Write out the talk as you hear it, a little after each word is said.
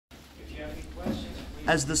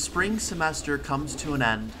As the spring semester comes to an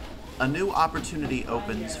end, a new opportunity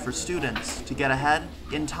opens for students to get ahead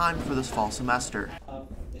in time for this fall semester.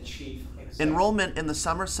 Enrollment in the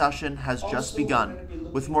summer session has just begun,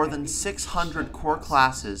 with more than 600 core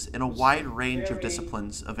classes in a wide range of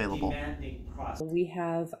disciplines available. We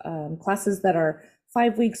have classes that are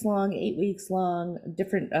 5 weeks long, 8 weeks long,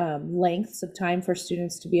 different lengths of time for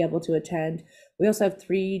students to be able to attend. We also have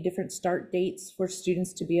 3 different start dates for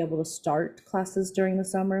students to be able to start classes during the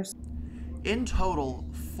summers. In total,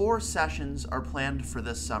 4 sessions are planned for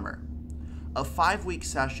this summer. A 5-week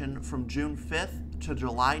session from June 5th to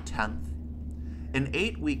July 10th, an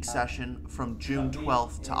 8-week session from June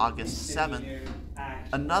 12th to August 7th,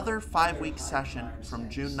 another 5-week session from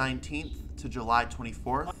June 19th to July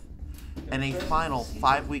 24th, and a final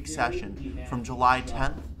 5-week session from July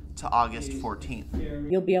 10th to August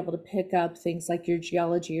 14th. You'll be able to pick up things like your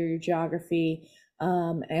geology or your geography,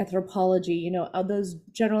 anthropology, those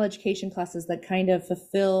general education classes that kind of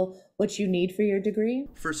fulfill what you need for your degree.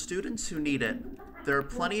 For students who need it, there are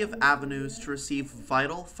plenty of avenues to receive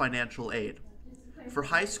vital financial aid. For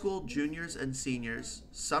high school juniors and seniors,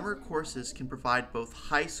 summer courses can provide both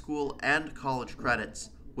high school and college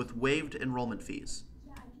credits with waived enrollment fees.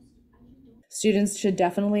 Students should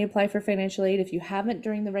definitely apply for financial aid. If you haven't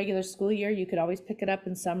during the regular school year, you could always pick it up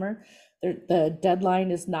in summer. The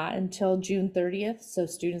deadline is not until June 30th, so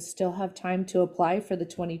students still have time to apply for the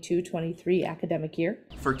 22-23 academic year.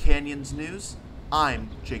 For Canyons News, I'm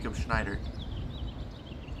Jacob Schneider.